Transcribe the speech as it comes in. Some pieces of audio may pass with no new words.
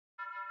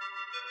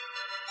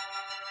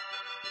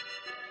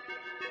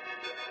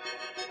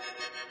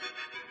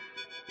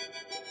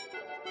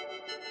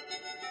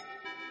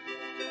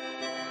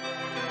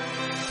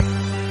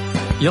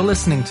You're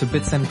listening to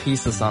Bits and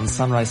Pieces on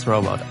Sunrise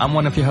Robot. I'm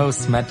one of your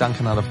hosts, Matt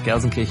Duncan, out of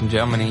Gelsenkirchen,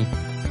 Germany.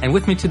 And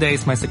with me today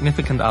is my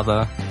significant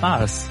other,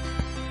 Lars.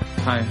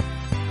 Hi.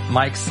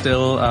 Mike's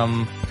still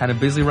kind of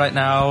busy right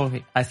now.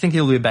 I think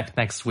he'll be back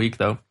next week,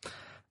 though.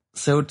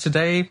 So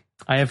today,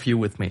 I have you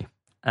with me.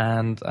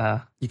 And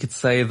you could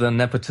say the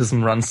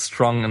nepotism runs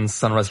strong in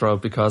Sunrise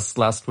Robot because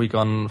last week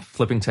on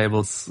Flipping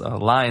Tables,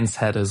 Lions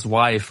had his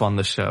wife on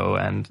the show,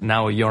 and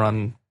now you're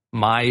on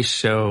my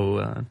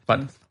show,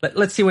 but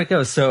let's see where it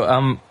goes.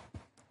 So,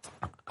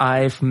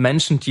 I've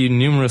mentioned you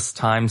numerous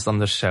times on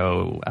the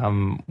show.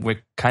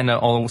 We're kind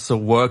of also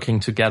working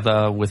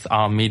together with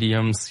our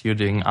mediums. You're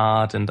doing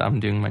art and I'm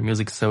doing my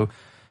music. So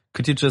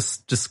could you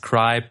just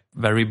describe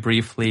very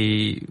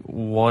briefly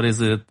what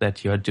is it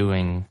that you're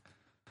doing?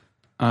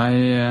 I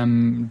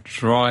am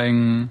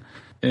drawing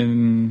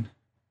in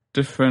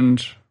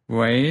different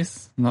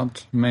ways,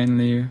 not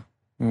mainly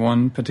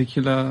one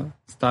particular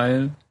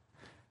style.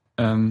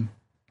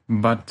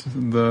 But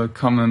the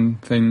common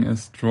thing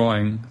is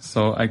drawing.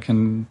 So I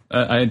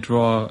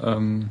draw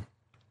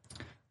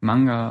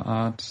manga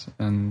art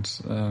and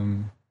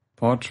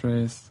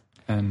portraits,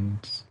 and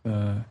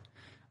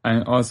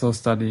I'm also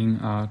studying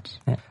art.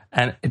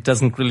 And it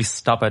doesn't really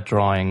stop at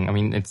drawing. I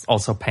mean, it's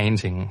also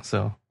painting.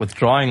 So with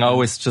drawing, I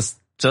always just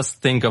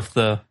think of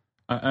the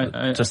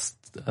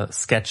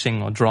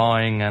sketching or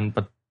drawing,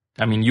 but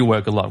I mean, you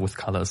work a lot with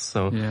colors.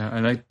 So yeah, I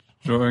like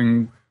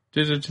drawing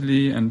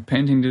digitally and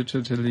painting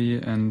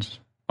digitally, and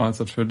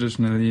also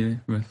traditionally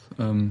with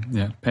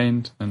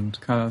paint and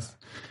colors.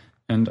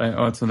 And I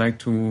also like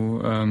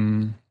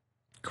to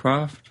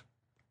craft,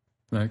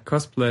 like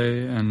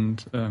cosplay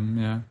and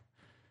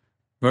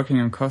working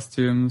on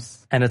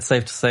costumes. And it's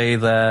safe to say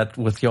that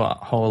with your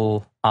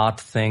whole art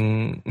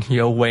thing,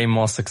 you're way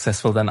more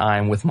successful than I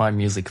am with my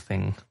music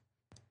thing.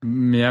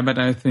 Yeah, but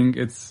I think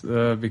it's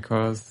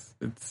because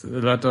it's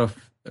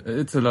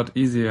a lot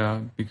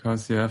easier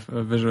because you have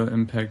a visual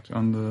impact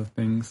on the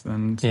things,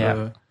 and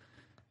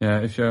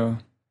if you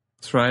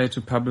try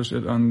to publish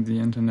it on the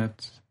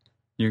internet,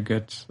 you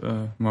get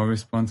more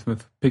response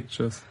with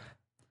pictures.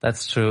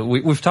 That's true.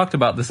 We've talked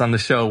about this on the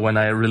show when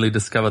I really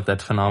discovered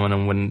that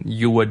phenomenon, when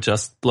you were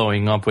just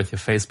blowing up with your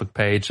Facebook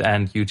page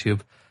and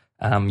YouTube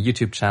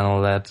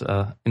channel, that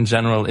in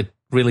general it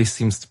really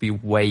seems to be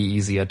way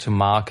easier to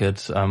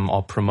market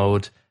or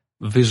promote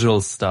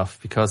visual stuff,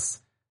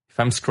 because if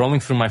I'm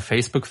scrolling through my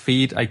Facebook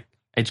feed, I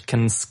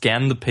can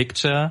scan the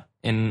picture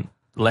in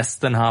less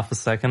than half a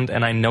second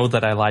and I know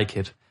that I like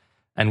it.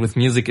 And with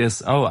music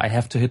I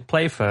have to hit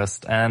play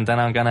first, and then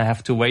I'm gonna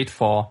have to wait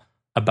for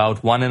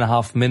about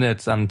 1.5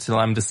 minutes until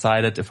I'm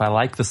decided if I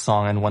like the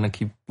song and want to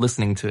keep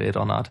listening to it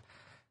or not.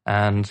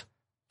 And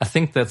I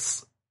think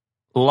that's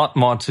a lot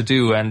more to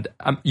do, and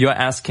you're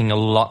asking a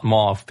lot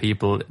more of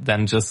people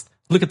than just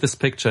look at this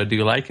picture. Do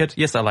you like it?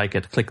 Yes, I like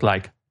it. Click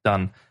like.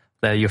 Done.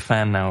 They're your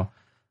fan now.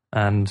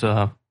 And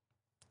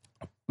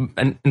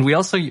we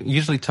also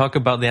usually talk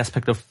about the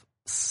aspect of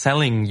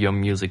selling your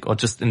music, or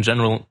just in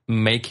general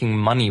making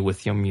money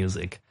with your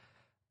music.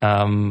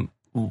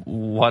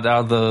 What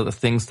are the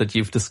things that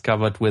you've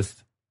discovered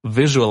with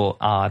visual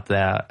art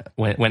there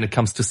when it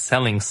comes to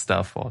selling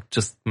stuff or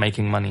just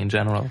making money in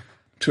general?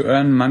 To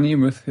earn money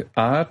with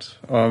art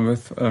or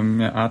with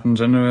art in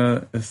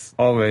general is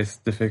always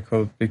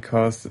difficult,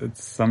 because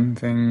it's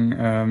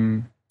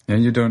something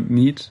you don't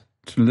need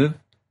to live.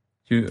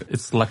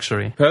 It's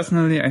luxury.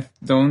 Personally, I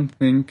don't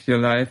think your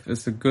life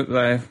is a good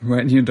life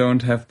when you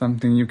don't have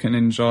something you can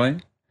enjoy.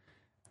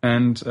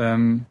 And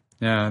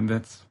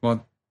that's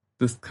what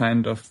this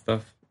kind of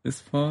stuff is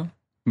for.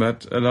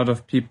 But a lot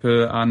of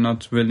people are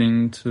not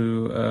willing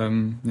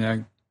to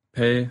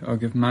pay or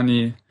give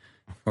money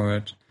for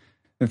it.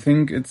 I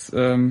think it's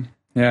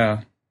that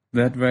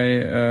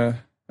way a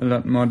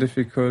lot more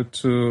difficult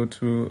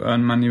to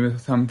earn money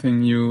with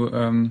something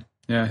you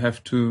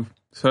have to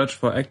search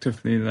for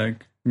actively,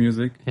 like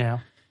music. Yeah.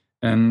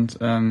 And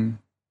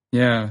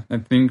I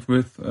think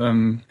with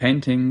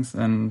paintings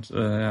and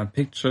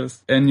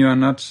pictures, and you are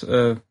not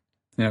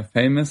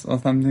famous or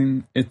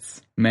something,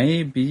 it's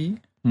maybe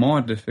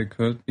more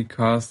difficult,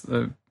 because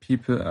a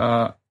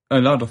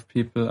lot of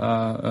people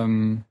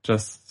are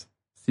just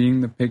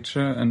seeing the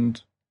picture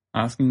and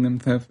asking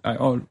themselves, I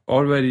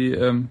already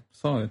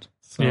saw it.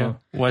 So yeah.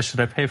 Why should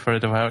I pay for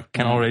it if I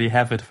can already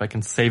have it, if I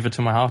can save it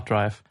to my hard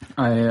drive?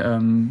 I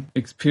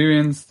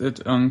experienced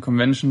it on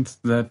conventions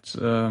that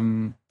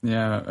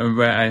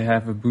where I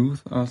have a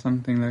booth or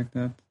something like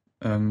that.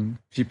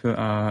 People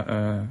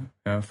are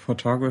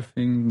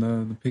photographing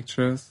the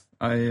pictures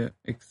I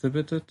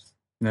exhibited.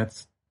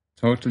 That's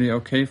totally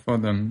okay for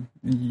them.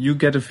 You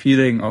get a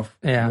feeling of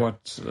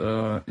what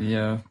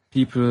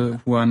people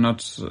who are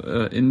not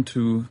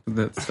into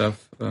that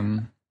stuff.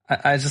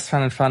 I just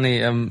found it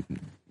funny.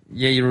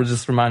 You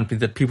just reminded me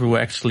that people were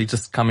actually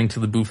just coming to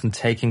the booth and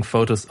taking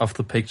photos of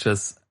the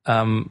pictures.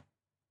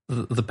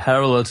 the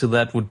parallel to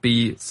that would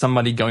be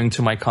somebody going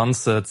to my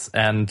concerts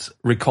and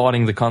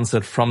recording the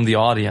concert from the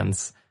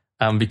audience.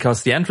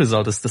 Because the end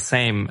result is the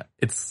same.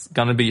 It's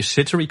gonna be a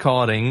shitty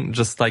recording,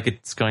 just like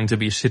it's going to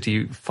be a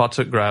shitty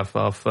photograph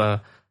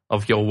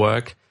of your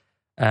work.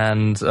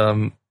 And,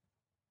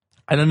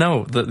 I don't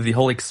know, the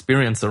whole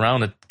experience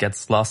around it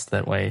gets lost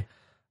that way.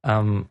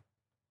 Yeah,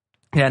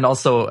 and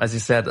also, as you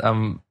said,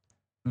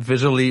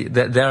 visually,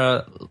 there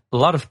are a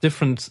lot of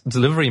different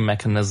delivery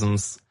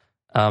mechanisms.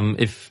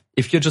 If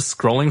you're just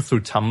scrolling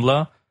through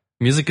Tumblr,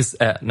 music is,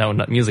 no,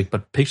 not music,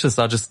 but pictures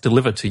are just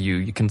delivered to you.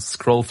 You can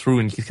scroll through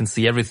and you can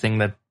see everything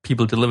that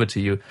people deliver to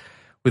you.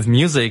 With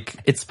music,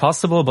 it's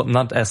possible, but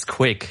not as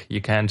quick.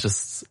 You can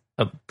just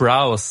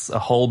browse a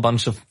whole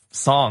bunch of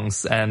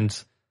songs,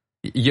 and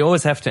you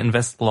always have to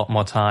invest a lot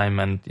more time.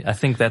 And I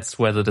think that's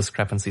where the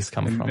discrepancies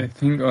come from. I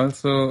think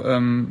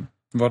also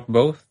what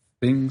both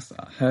things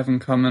have in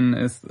common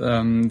is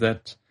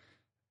that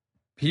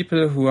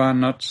people who are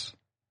not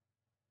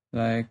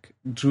like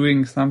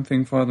doing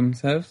something for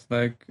themselves,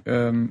 like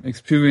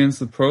experience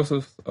the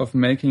process of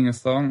making a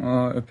song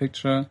or a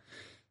picture,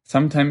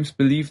 sometimes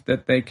believe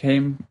that they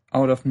came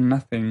out of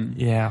nothing.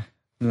 Yeah.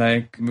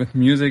 Like with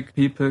music,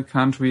 people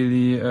can't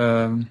really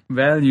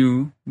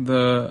value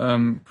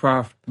the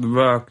craft, the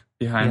work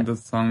behind the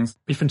songs.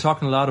 We've been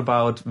talking a lot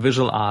about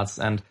visual arts,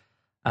 and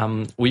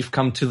we've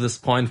come to this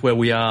point where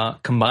we are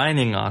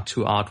combining our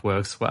two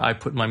artworks, where I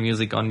put my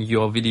music on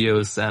your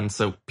videos, and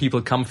so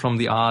people come from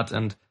the art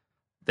and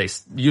they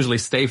usually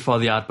stay for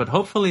the art, but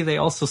hopefully they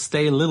also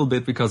stay a little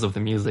bit because of the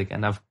music,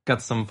 and I've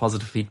got some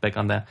positive feedback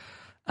on that.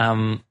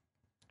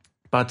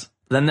 But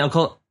then,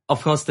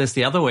 of course, there's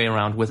the other way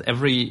around. With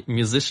every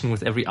musician,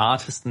 with every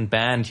artist and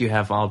band you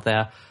have out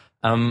there,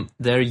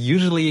 there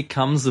usually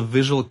comes a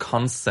visual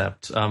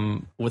concept.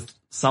 With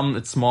some,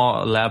 it's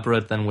more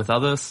elaborate than with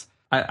others.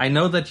 I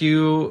know that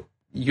you're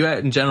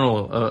in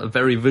general a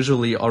very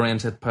visually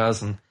oriented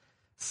person.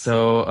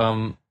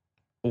 So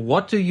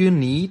what do you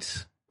need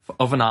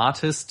of an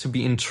artist to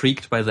be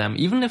intrigued by them,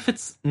 even if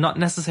it's not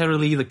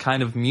necessarily the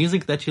kind of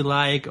music that you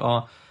like,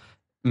 or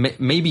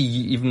maybe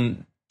you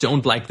even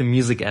don't like the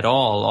music at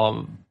all?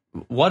 Or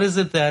what is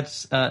it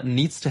that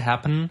needs to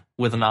happen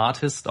with an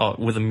artist or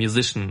with a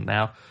musician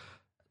now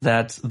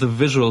that the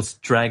visuals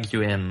drag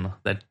you in,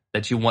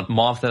 that you want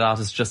more of that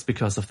artist just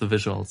because of the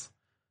visuals?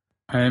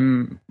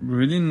 I'm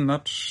really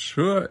not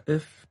sure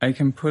if I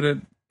can put it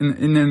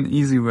in an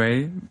easy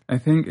way. I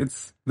think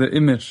it's the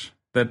image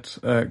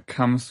that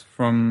comes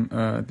from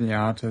the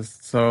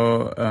artist.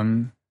 So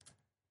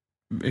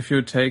if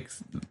you take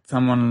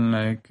someone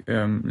like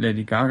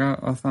Lady Gaga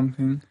or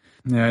something,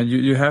 yeah,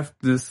 you have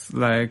this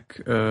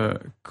like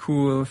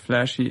cool,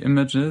 flashy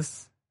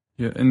images.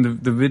 In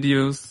the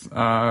videos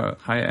are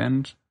high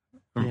end,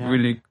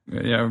 really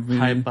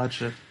high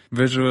budget,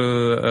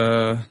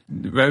 visual,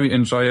 very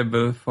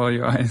enjoyable for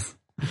your eyes.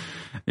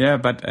 Yeah,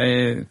 but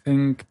I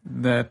think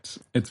that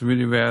it's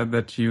really rare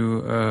that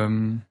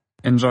you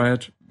enjoy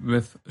it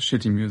with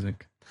shitty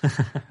music.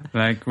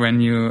 Like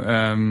when you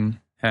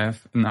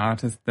have an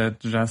artist that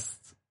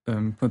just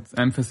puts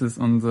emphasis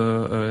on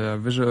the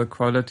visual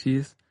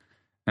qualities,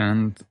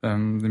 and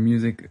the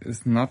music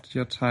is not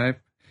your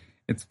type,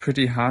 it's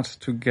pretty hard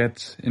to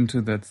get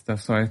into that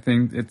stuff. So I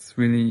think it's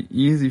really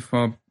easy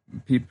for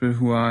people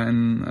who are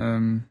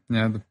in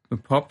the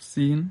pop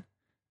scene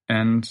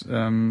and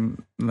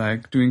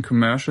like doing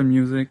commercial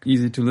music,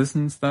 easy to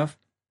listen stuff,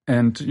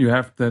 and you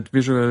have that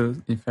visual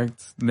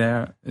effects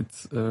there.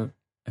 It's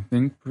I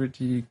think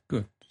pretty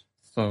good.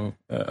 So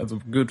also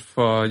good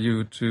for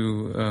you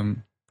to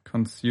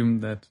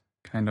consume that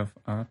kind of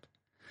art.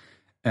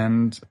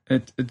 And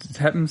it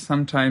happens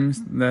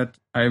sometimes that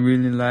I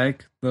really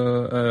like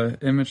the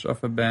image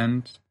of a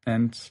band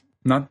and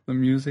not the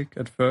music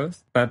at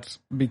first, but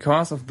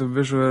because of the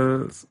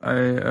visuals,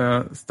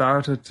 I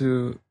started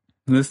to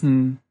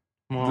listen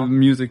the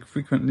music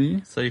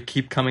frequently. So you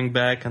keep coming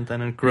back, and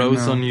then it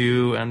grows on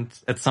you, and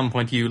at some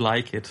point you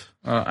like it.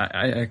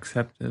 I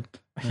accept it.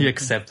 You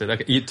accept it.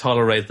 Okay. You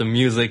tolerate the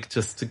music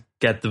just to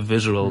get the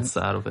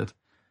visuals out of it.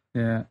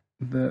 Yeah,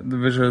 the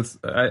visuals.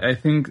 I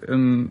think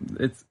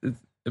it's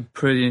a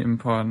pretty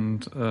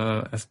important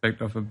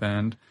aspect of a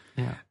band.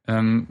 Yeah.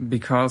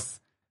 Because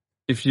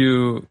if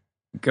you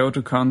go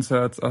to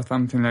concerts or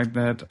something like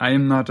that, I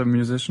am not a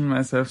musician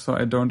myself, so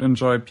I don't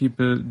enjoy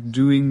people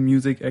doing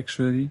music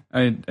actually.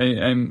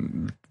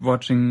 I'm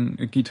watching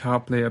a guitar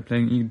player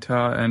playing a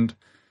guitar, and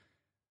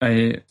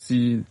I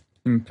see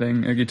him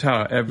playing a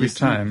guitar every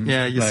time.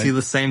 Yeah, you see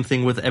the same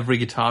thing with every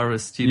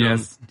guitarist. You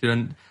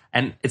don't,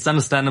 and it's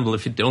understandable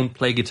if you don't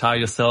play guitar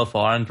yourself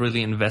or aren't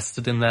really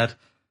invested in that.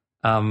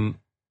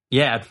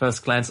 At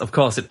first glance, of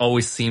course, it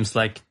always seems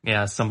like,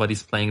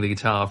 somebody's playing the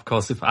guitar. Of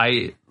course, if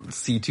I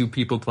see two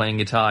people playing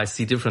guitar, I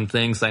see different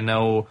things. I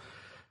know,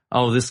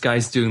 this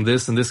guy's doing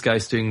this and this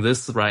guy's doing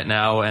this right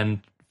now. And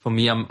for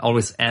me, I'm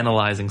always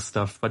analyzing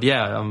stuff. But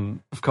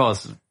of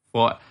course,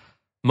 for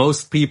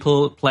most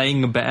people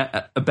playing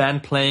a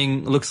band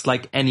playing looks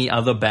like any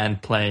other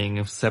band playing,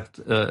 except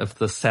if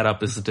the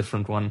setup is a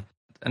different one.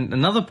 and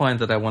another point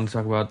that I want to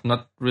talk about,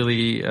 not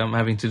really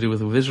having to do with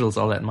the visuals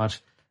all that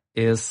much,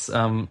 is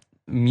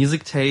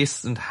music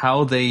tastes and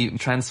how they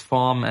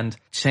transform and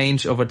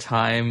change over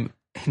time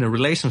in a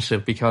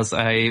relationship. Because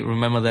I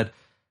remember that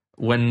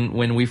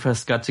when we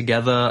first got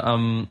together,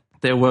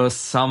 there were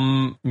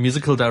some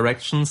musical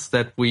directions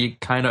that we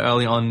kind of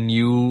early on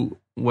knew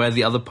where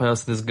the other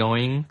person is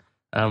going.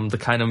 The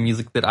kind of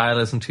music that I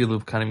listen to, the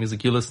kind of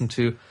music you listen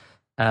to.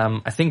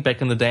 I think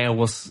back in the day I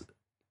was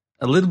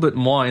a little bit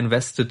more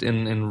invested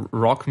in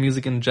rock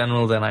music in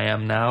general than I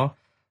am now.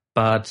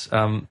 But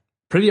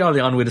pretty early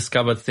on we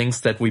discovered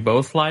things that we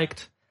both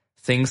liked,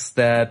 things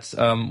that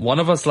one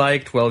of us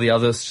liked while the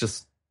other's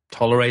just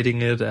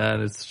tolerating it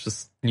and it's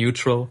just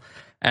neutral,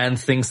 and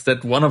things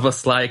that one of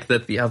us liked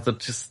that the other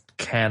just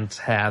can't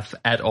have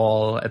at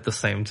all at the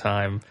same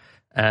time.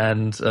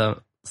 And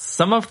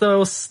some of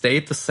those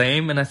stayed the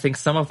same, and I think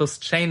some of those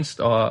changed,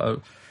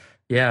 or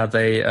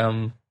they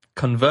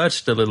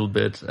converged a little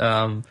bit.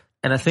 And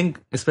I think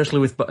especially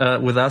with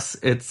us,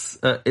 it's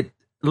a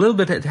little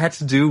bit. It had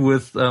to do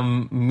with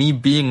me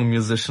being a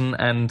musician,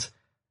 and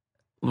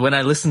when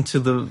I listened to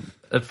the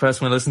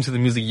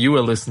music you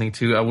were listening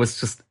to, I was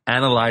just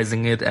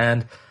analyzing it,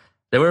 and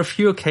there were a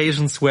few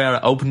occasions where I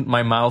opened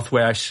my mouth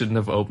where I shouldn't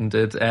have opened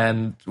it,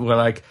 and were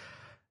like,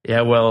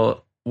 yeah,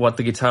 well, what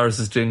the guitarist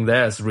is doing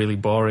there is really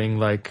boring.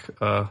 Like,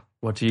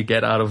 what do you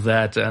get out of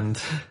that?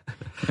 And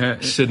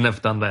shouldn't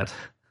have done that.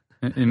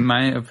 In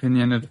my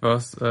opinion, it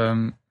was,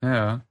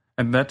 at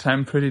that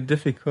time pretty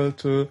difficult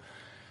to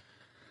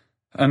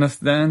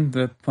understand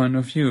that point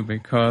of view,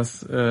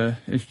 because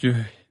if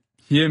you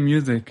hear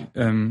music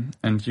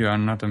and you are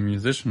not a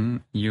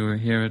musician, you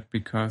hear it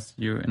because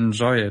you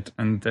enjoy it,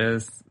 and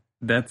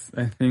that's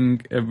I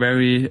think a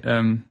very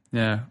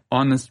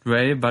honest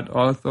way, but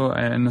also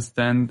I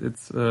understand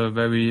it's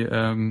very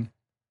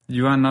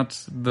you are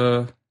not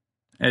the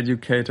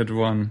educated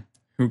one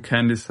who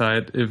can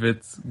decide if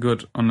it's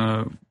good on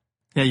a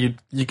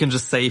you can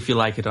just say if you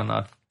like it or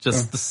not,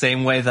 just the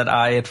same way that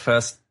I at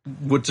first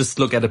would just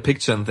look at a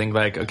picture and think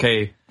like,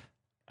 okay,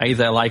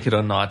 either I like it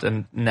or not.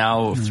 And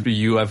now through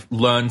you, I've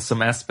learned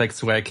some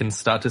aspects where I can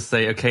start to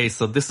say, okay,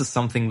 so this is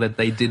something that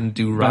they didn't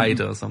do right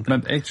or something.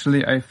 But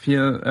actually, I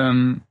feel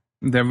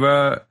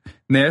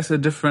there's a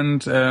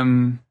different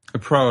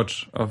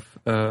approach of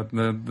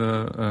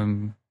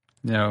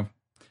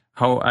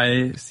how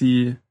I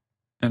see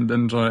and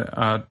enjoy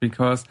art.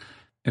 Because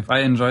if I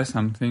enjoy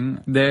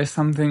something, there is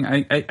something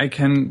I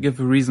can give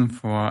a reason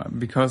for,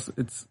 because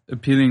it's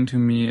appealing to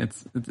me. It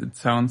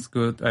sounds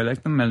good. I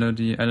like the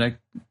melody. I like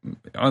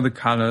all the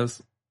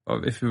colors.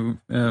 Or if you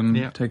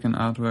take an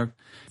artwork,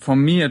 for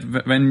me,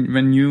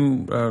 when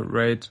you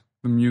rate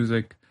the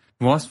music,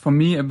 was for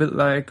me a bit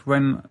like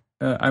when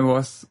I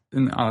was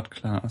in art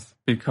class,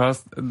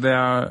 because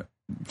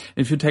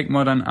if you take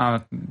modern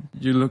art,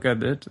 you look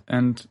at it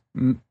and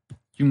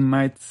you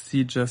might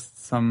see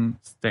just some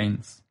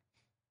stains.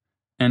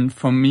 And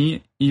for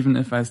me, even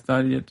if I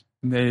study it,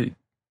 they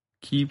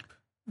keep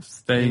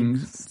staying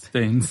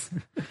stains.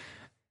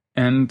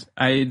 And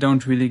I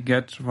don't really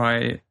get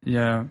why,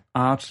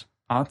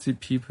 artsy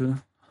people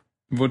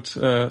would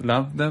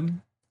love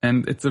them.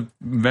 And it's a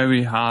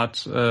very hard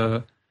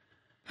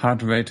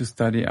way to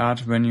study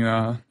art when you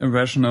are a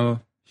rational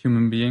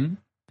human being.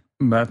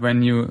 But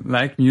when you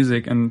like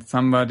music and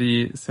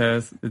somebody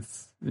says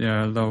it's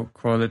low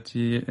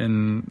quality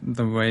in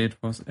the way it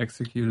was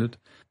executed,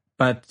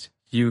 but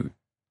you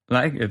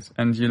like it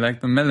and you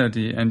like the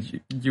melody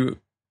and you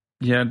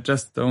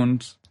just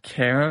don't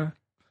care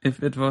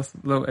if it was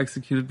low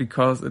executed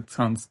because it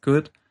sounds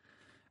good,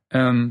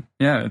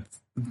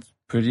 it's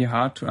pretty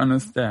hard to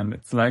understand.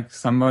 It's like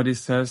somebody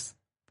says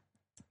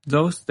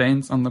those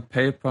stains on the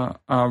paper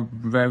are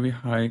very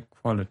high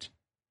quality.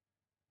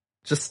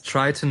 Just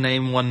try to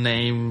name one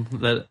name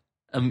that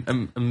a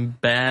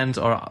band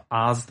or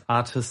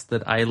artist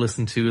that I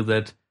listen to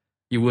that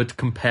you would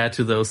compare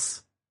to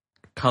those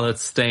colored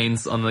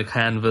stains on the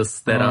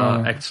canvas that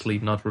are actually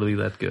not really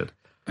that good.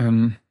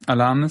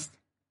 Alarmist.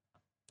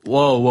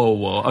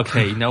 Whoa.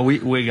 Okay, now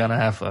we're gonna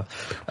have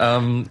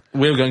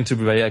we're going to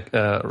be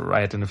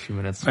right in a few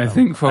minutes. I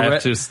think I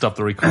have to stop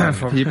the recording.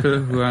 For people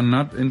who are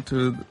not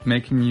into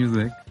making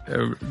music,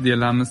 the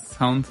Alarmist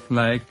sounds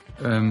like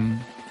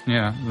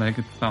like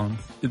it sounds.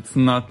 It's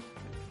not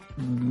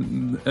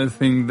a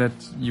thing that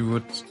you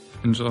would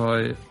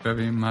enjoy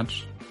very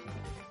much.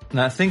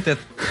 No, I think that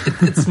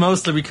it's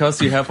mostly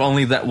because you have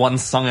only that one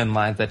song in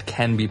mind that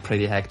can be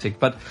pretty hectic.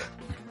 But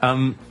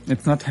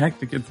it's not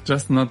hectic. It's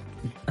just not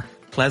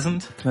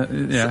pleasant.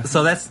 Yeah.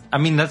 So that's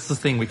the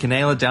thing. We can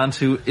nail it down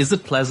to: is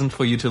it pleasant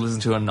for you to listen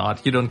to or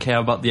not? You don't care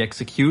about the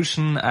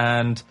execution,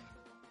 and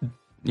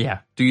do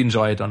you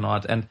enjoy it or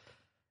not? And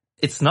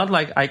it's not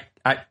like I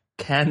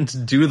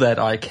can't do that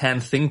or I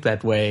can't think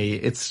that way.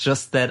 It's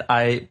just that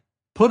I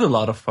put a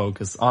lot of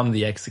focus on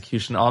the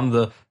execution, on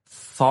the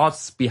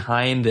thoughts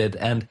behind it,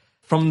 and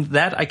from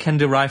that I can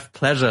derive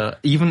pleasure,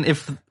 even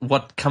if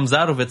what comes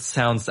out of it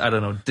sounds, I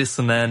don't know,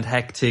 dissonant,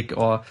 hectic,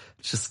 or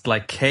just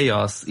like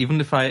chaos. Even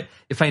if I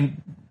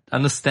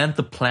understand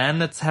the plan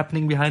that's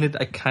happening behind it,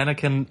 I kind of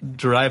can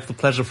derive the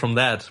pleasure from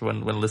that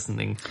when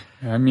listening.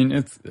 I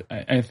mean,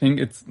 I think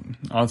it's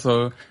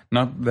also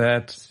not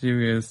that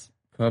serious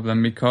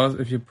problem, because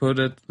if you put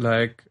it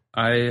like,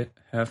 I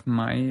have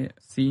my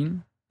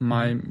scene,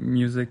 my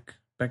music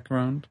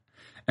background,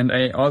 and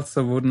I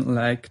also wouldn't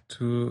like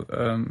to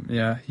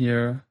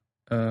hear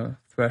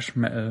thrash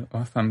metal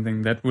or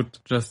something. That would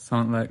just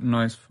sound like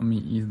noise for me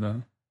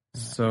either.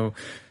 Yeah. So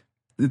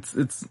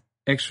it's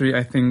actually,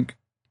 I think,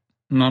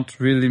 not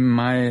really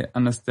my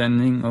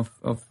understanding of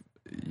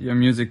your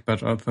music,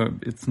 but also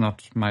it's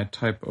not my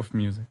type of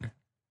music.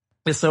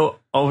 So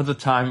over the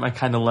time, I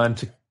kind of learned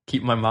to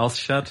keep my mouth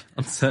shut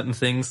on certain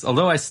things,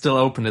 although I still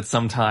open it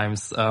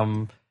sometimes.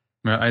 Well,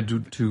 I do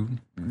too.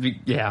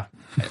 Yeah,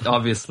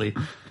 obviously.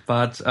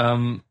 But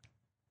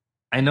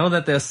I know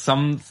that there's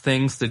some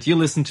things that you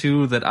listen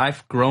to that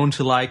I've grown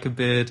to like a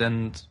bit,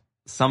 and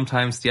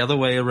sometimes the other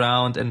way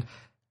around. And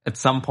at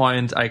some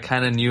point, I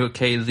kind of knew,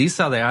 okay, these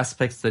are the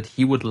aspects that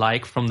he would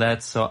like from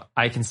that, so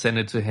I can send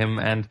it to him,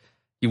 and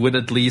he would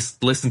at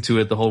least listen to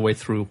it the whole way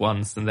through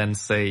once, and then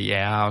say,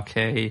 yeah,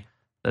 okay,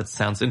 that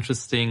sounds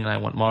interesting, and I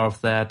want more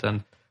of that.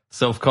 And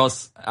so, of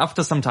course,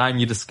 after some time,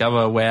 you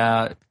discover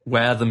where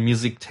the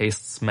music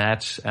tastes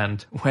match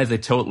and where they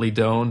totally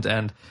don't,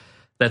 and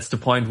that's the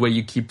point where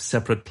you keep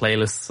separate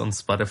playlists on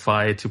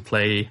Spotify to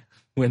play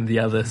when the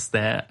other's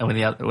there, when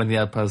the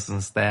other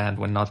person's there, and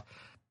when not.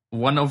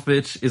 One of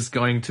which is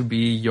going to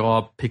be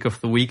your pick of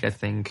the week, I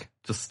think,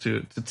 just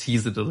to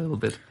tease it a little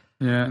bit.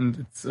 Yeah, and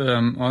it's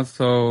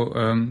also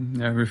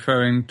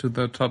referring to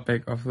the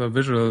topic of the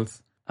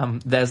visuals.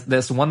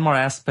 There's one more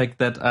aspect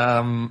that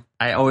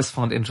I always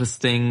found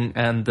interesting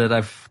and that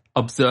I've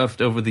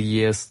observed over the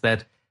years,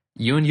 that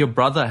you and your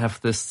brother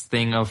have this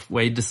thing of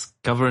where you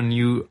discover a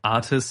new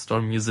artist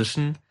or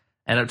musician,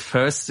 and at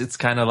first it's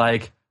kind of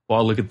like,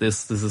 wow, look at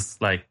this is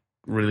like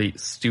really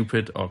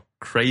stupid or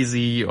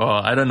crazy, or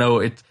I don't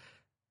know,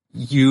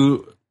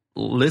 you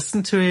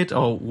listen to it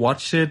or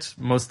watch it,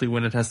 mostly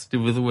when it has to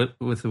do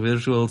with the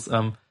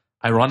visuals,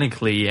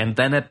 ironically, and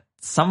then at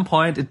some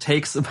point it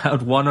takes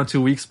about 1 or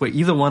 2 weeks where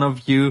either one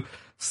of you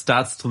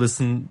starts to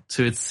listen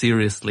to it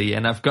seriously,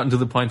 and I've gotten to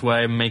the point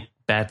where I make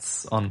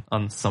bets on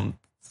some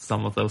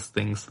of those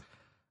things.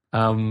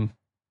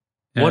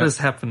 What is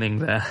happening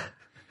there?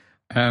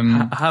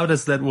 How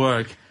does that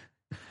work?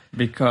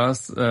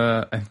 Because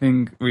I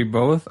think we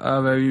both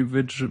are very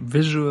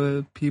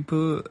visual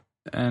people,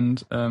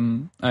 and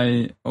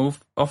I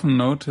often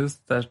notice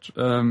that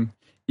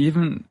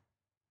even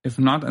if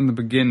not in the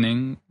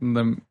beginning,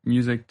 the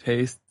music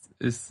taste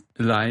is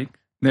alike.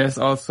 There's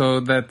also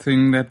that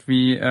thing that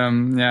we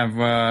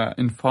were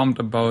informed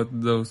about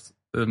those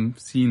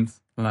scenes,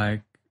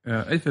 like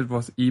if it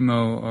was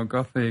emo or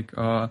gothic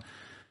or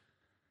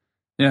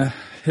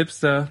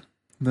hipster,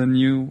 the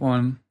new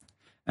one.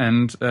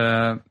 And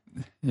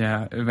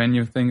when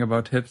you think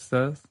about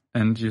hipsters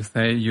and you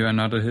say you are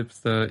not a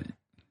hipster,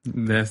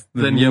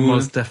 then you're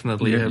most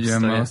definitely a hipster. You're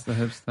most a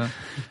hipster.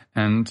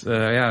 And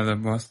that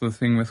was the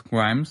thing with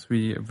Grimes.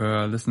 We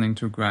were listening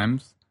to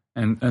Grimes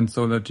and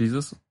Solar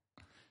Jesus,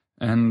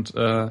 and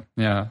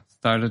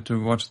started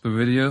to watch the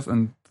videos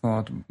and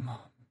thought,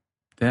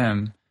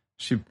 damn,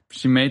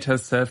 she made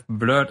herself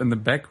blurred in the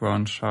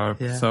background sharp.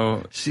 Yeah.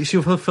 So she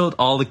fulfilled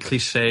all the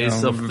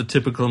cliches of the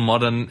typical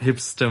modern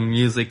hipster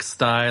music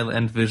style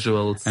and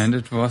visuals. And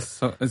it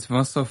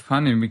was so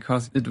funny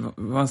because it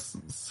was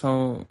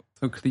so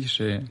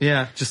cliche.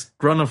 Yeah, just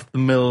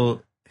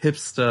run-of-the-mill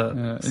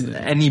hipster.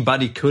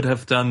 Anybody could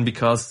have done,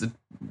 because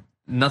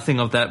nothing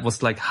of that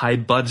was like high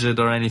budget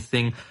or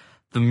anything.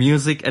 The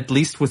music, at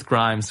least with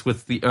Grimes,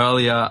 with the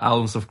earlier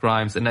albums of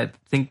Grimes, and I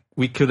think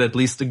we could at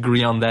least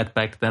agree on that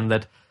back then,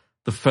 that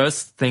the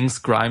first things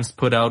Grimes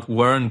put out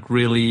weren't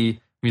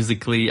really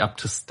musically up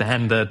to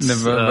standard. They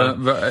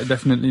were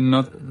definitely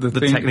not the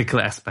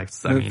technical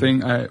aspects. The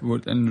thing I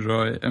would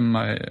enjoy in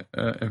my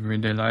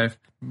everyday life.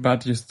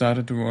 But you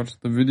started to watch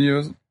the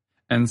videos,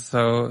 and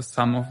so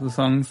some of the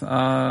songs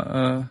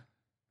are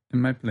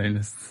in my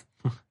playlist.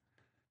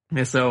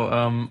 Yeah, so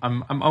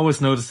I'm always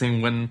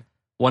noticing when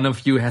one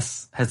of you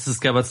has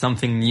discovered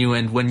something new,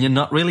 and when you're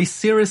not really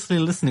seriously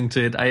listening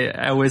to it,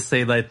 I always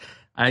say that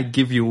I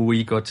give you a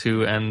week or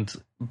two, and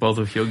both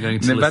of you are going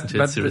to listen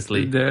to it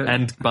seriously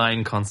and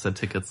buying concert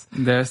tickets.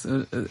 There's,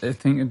 I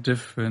think, a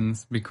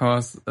difference,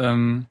 because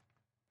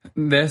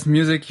there's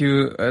music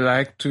you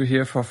like to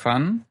hear for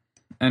fun,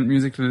 and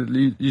music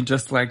you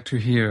just like to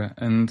hear.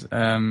 And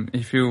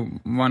if you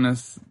want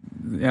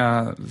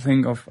to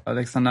think of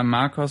Alexander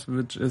Marcos,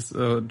 which is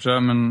a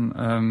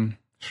German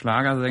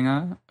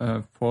Schlagersänger,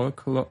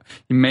 folklore,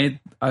 he made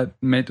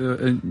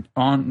an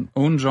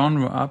own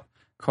genre up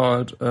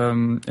called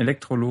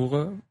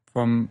Elektrolore,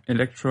 from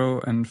electro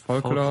and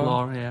folklore.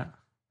 Folklore, yeah.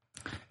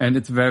 And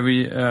it's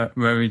very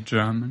very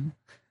German.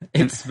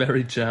 It's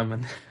very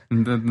German.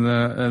 And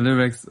the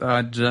lyrics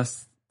are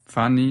just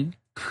funny.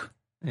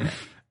 Yeah.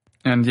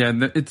 And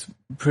it's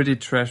pretty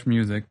trash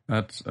music,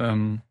 but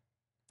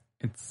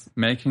it's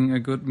making a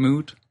good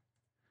mood.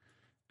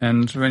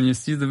 And when you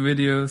see the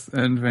videos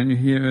and when you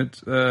hear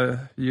it,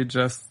 you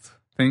just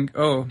think,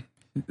 oh,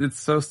 it's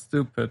so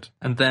stupid.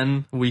 And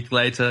then a week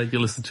later, you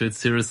listen to it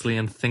seriously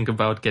and think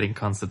about getting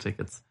concert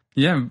tickets.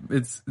 Yeah,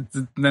 it's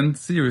then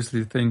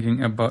seriously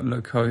thinking about,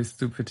 look how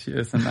stupid he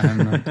is and I'm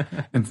not.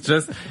 It's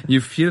just, you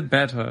feel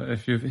better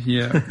if you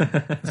hear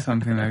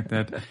something like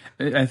that.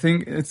 I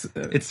think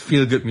it's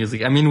feel-good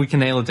music. I mean, we can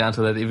nail it down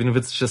to that, even if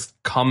it's just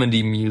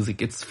comedy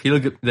music. It's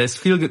feel-good. There's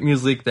feel-good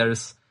music,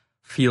 there's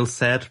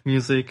feel-sad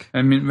music.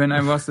 I mean, when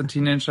I was a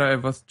teenager, I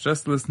was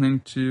just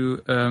listening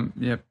to,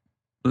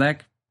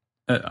 like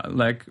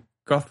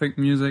gothic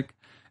music,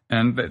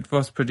 and it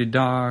was pretty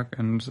dark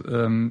and,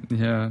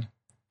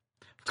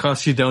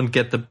 Because you don't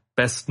get the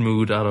best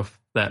mood out of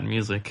that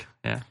music.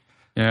 Yeah.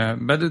 Yeah,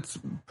 but it's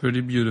pretty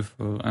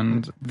beautiful.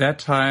 And that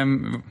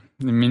time,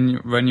 I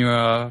mean, when you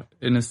are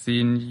in a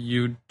scene,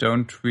 you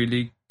don't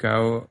really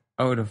go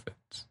out of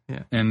it.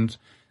 Yeah. And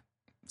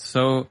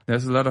so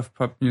there's a lot of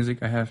pop music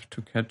I have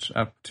to catch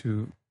up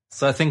to.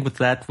 So I think with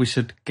that, we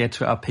should get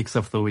to our picks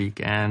of the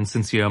week. And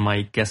since you are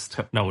my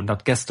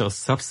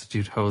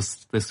substitute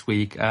host this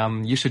week,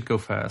 you should go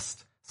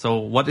first. So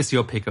what is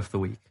your pick of the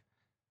week?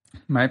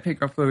 My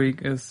pick of the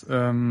week is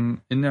In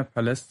der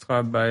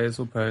Palestra by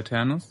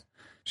Subalternus.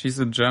 She's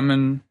a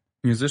German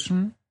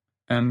musician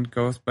and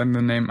goes by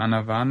the name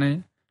Anna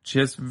Varney. She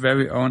has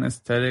very own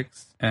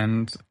aesthetics,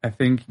 and I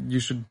think you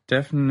should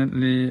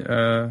definitely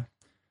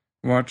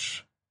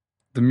watch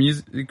the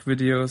music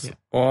videos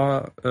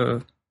or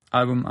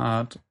album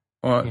art,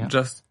 or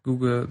just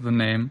Google the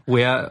name.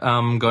 We are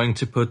going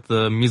to put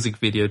the music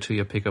video to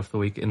your pick of the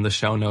week in the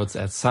show notes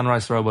at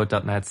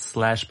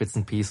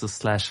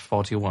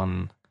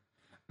sunriserobot.net/bitsandpieces/41.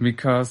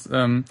 Because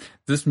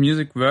this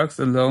music works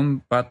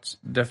alone, but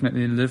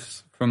definitely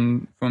lives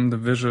from the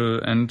visual,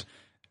 and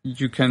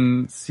you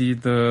can see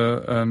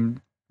the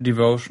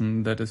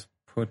devotion that is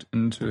put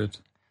into it.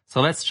 So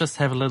let's just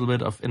have a little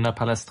bit of In der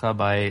Palestra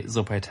by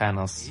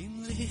Subalternus.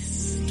 In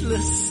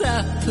listless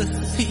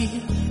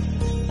apathy,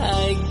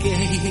 I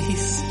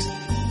gazed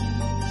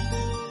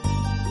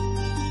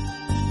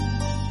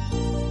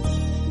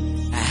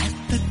at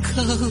the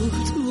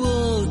cold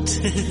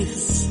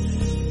waters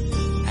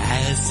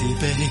as he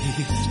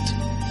bathed.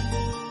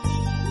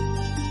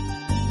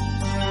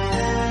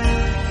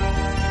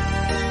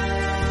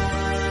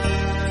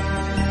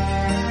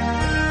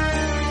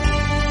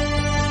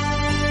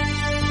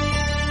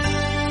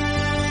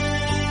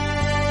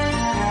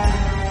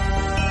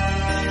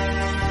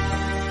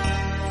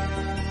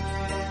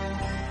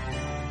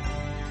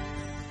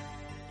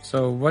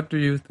 So what do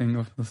you think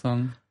of the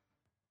song?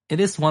 It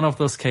is one of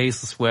those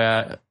cases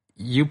where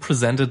you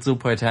presented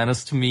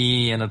Subalternus to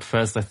me, and at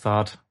first I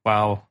thought,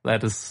 wow,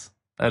 that is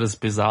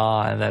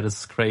bizarre and that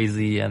is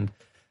crazy, and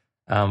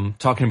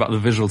talking about the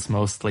visuals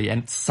mostly,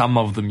 and some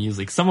of the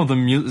music. Some of the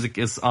music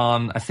is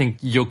on, I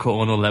think,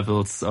 Yoko Ono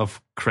levels of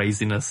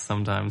craziness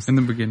sometimes. In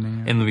the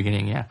beginning. In the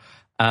beginning, yeah.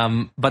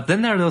 But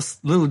then there are those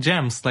little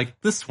gems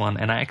like this one,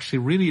 and I actually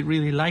really,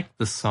 really like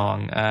this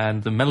song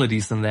and the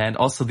melodies in there, and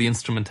also the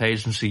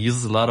instrumentation. She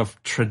uses a lot of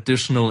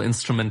traditional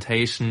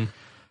instrumentation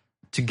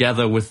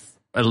together with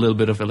a little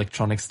bit of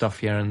electronic stuff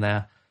here and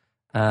there.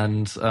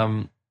 And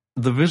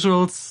the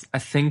visuals, I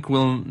think,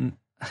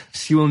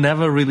 she will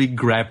never really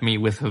grab me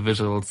with her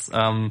visuals.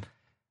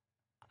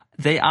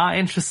 They are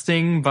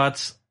interesting,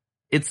 but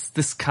it's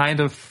this kind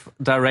of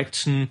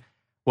direction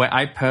where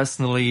I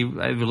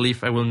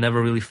believe I will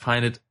never really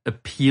find it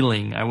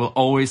appealing. I will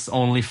always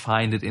only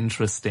find it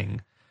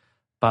interesting.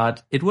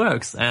 But it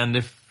works, and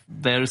if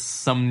there's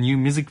some new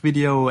music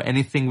video or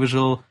anything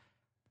visual,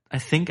 I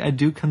think I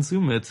do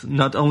consume it.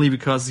 Not only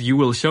because you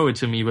will show it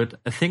to me, but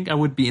I think I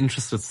would be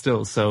interested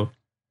still. So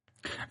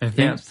I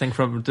think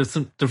from a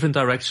different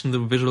direction, the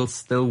visuals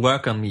still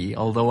work on me,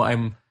 although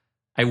I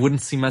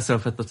wouldn't see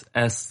myself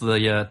as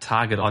the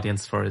target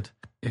audience for it.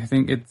 I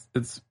think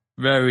it's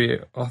very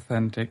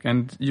authentic,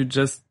 and you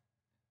just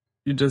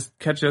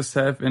catch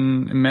yourself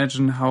in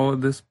imagine how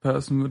this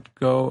person would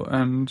go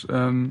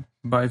and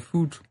buy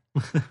food,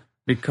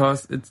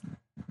 because it's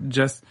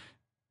just,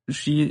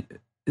 she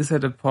is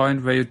at a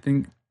point where you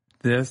think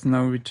there's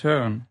no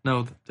return.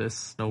 No,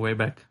 there's no way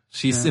back.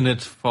 She's in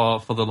it for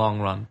the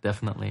long run,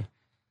 definitely.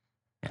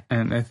 Yeah.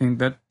 And I think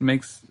that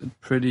makes it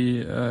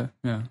pretty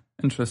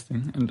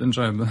interesting and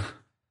enjoyable.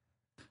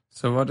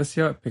 So what is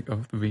your pick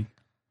of the week?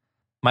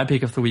 My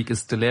pick of the week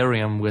is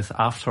Delirium with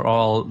After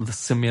All, the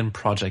Simian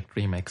Project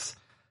remix.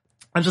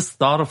 I just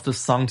thought of this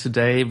song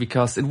today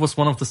because it was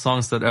one of the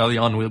songs that early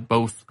on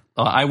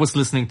I was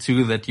listening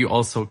to that you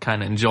also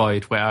kind of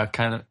enjoyed, where I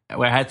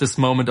had this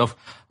moment of,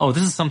 oh,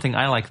 this is something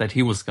I like that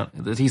he's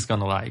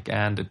gonna like,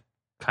 and it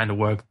kind of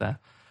worked there.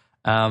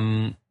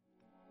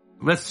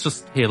 Let's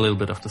just hear a little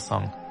bit of the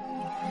song.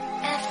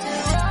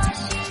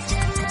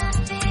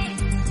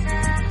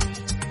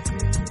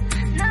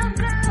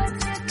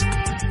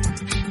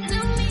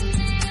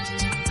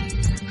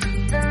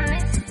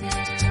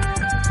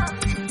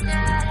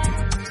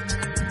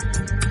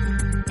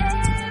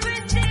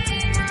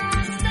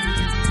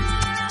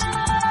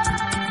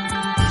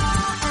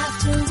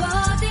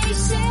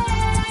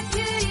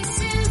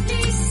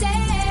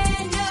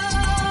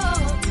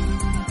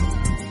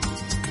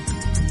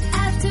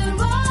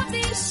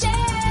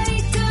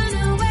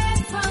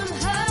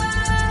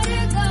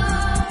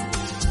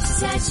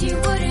 she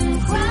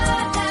wouldn't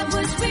cry. That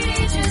was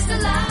really just a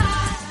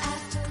lie.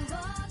 After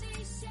all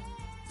these years.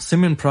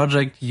 Simian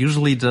Project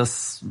usually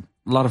does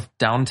a lot of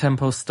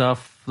down-tempo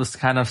stuff, this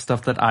kind of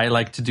stuff that I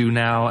like to do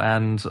now.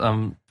 And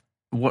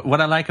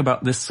what I like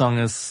about this song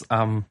is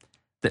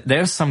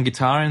there's some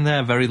guitar in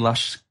there, very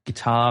lush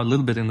guitar, a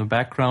little bit in the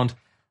background.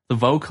 The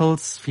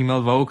vocals,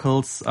 female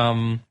vocals,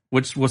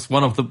 which was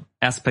one of the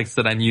aspects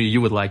that I knew you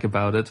would like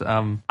about it.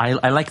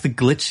 I like the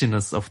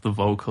glitchiness of the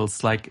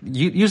vocals. Like,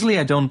 usually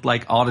I don't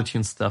like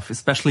autotune stuff,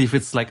 especially if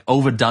it's like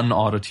overdone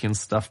autotune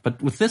stuff.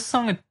 But with this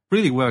song, it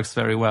really works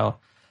very well.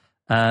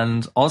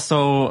 And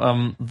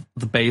also,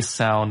 the bass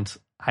sound,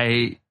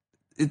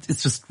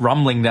 it's just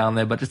rumbling down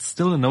there, but it's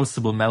still a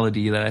noticeable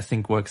melody that I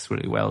think works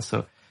really well.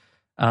 So,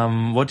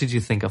 what did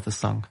you think of the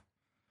song?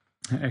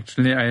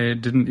 Actually, I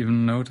didn't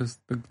even notice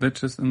the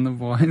glitches in the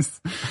voice.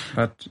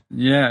 But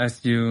yeah,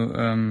 as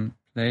you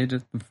played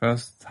it the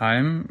first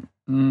time,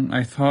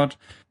 I thought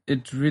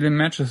it really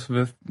matches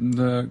with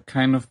the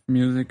kind of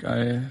music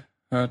I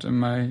heard in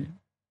my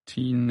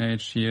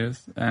teenage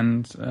years,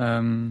 and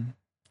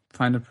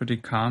find it pretty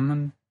calm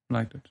and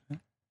liked it. Yeah.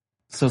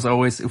 So as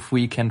always, if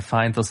we can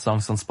find those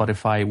songs on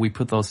Spotify, we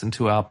put those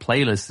into our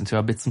playlist, into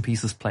our Bits and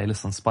Pieces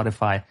playlist on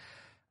Spotify.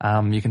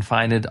 You can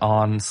find it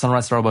on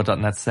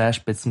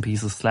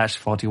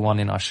sunriserobot.net/bitsandpieces/41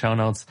 in our show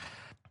notes.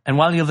 And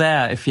while you're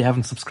there, if you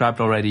haven't subscribed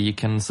already, you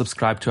can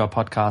subscribe to our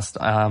podcast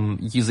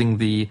using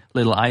the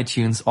little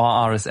iTunes or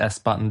RSS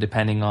button,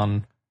 depending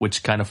on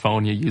which kind of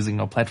phone you're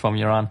using or platform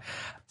you're on.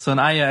 So on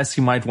iOS,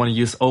 you might want to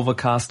use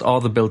Overcast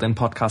or the built-in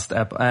podcast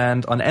app.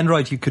 And on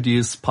Android, you could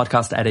use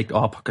Podcast Addict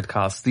or Pocket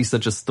Cast. These are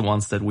just the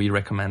ones that we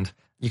recommend.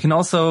 You can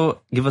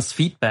also give us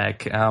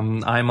feedback.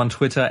 I'm on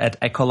Twitter at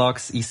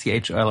Echolox,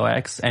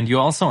 ECHLOX, and you're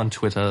also on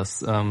Twitter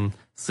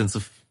since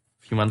a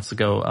few months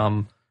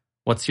ago.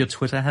 What's your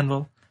Twitter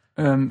handle?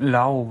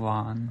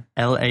 Lauvan.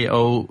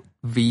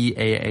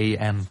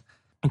 LAOVAAN.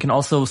 You can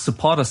also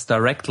support us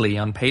directly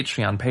on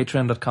Patreon,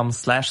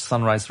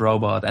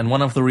 patreon.com/sunriserobot. And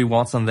one of the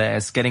rewards on there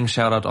is getting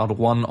shout out on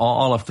one or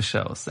all of the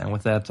shows. And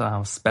with that,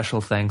 special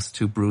thanks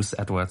to Bruce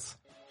Edwards.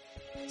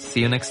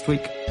 See you next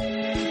week.